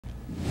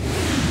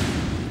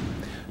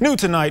New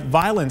tonight,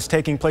 violence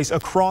taking place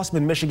across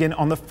mid-Michigan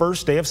on the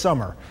first day of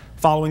summer,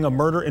 following a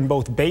murder in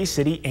both Bay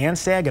City and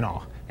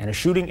Saginaw, and a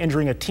shooting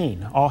injuring a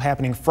teen, all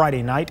happening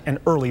Friday night and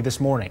early this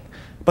morning.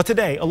 But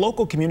today, a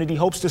local community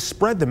hopes to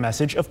spread the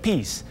message of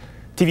peace.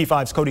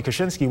 TV5's Cody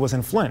Kaczynski was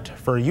in Flint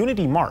for a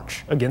unity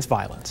march against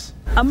violence.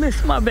 I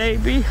miss my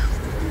baby,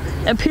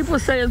 and people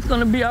say it's going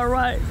to be all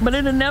right, but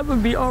it'll never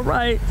be all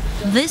right.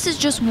 This is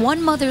just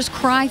one mother's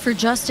cry for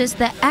justice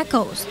that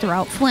echoes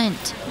throughout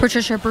Flint.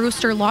 Patricia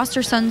Brewster lost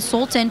her son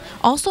Sultan,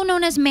 also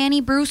known as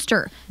Manny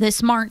Brewster,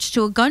 this March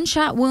to a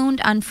gunshot wound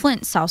on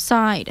Flint's south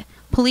side.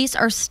 Police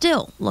are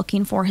still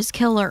looking for his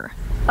killer.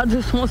 I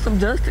just want some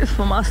justice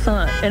for my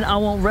son, and I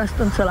won't rest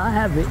until I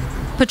have it.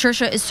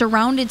 Patricia is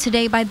surrounded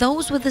today by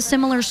those with a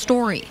similar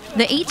story.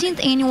 The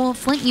 18th annual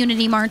Flint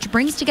Unity March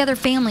brings together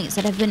families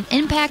that have been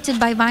impacted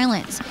by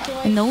violence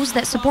and those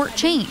that support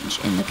change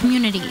in the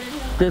community.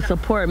 The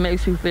support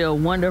makes you feel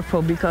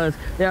wonderful because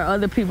there are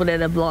other people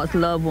that have lost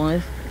loved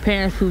ones,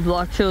 parents who've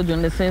lost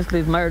children to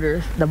senseless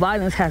murders. The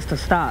violence has to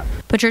stop.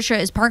 Patricia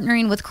is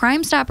partnering with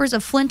Crime Stoppers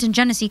of Flint and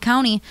Genesee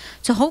County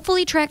to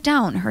hopefully track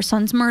down her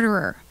son's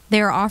murderer.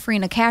 They are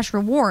offering a cash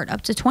reward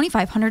up to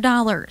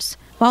 $2,500.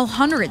 While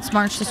hundreds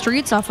march the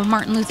streets off of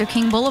Martin Luther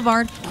King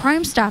Boulevard,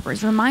 Crime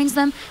Stoppers reminds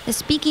them that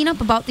speaking up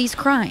about these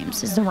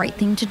crimes is the right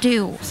thing to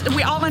do.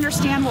 We all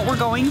understand what we're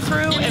going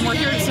through, and we're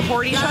here to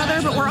support each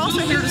other, but we're also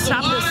here to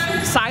stop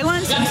this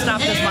silence and stop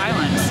this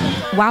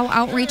violence. WOW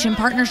Outreach, in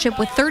partnership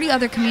with 30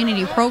 other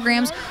community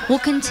programs, will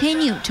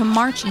continue to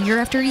march year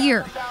after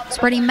year,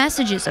 spreading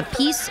messages of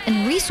peace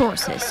and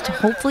resources to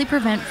hopefully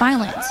prevent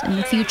violence in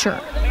the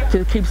future.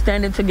 To keep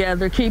standing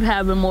together, keep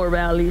having more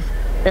rallies.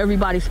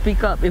 Everybody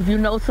speak up. If you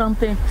know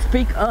something,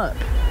 speak up.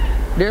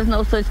 There's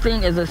no such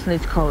thing as a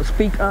snitch code.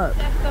 Speak up.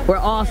 We're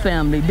all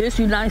family. This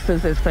unites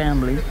us as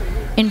family.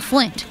 In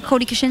Flint,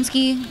 Cody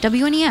Kaczynski,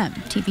 WNEM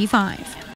TV5.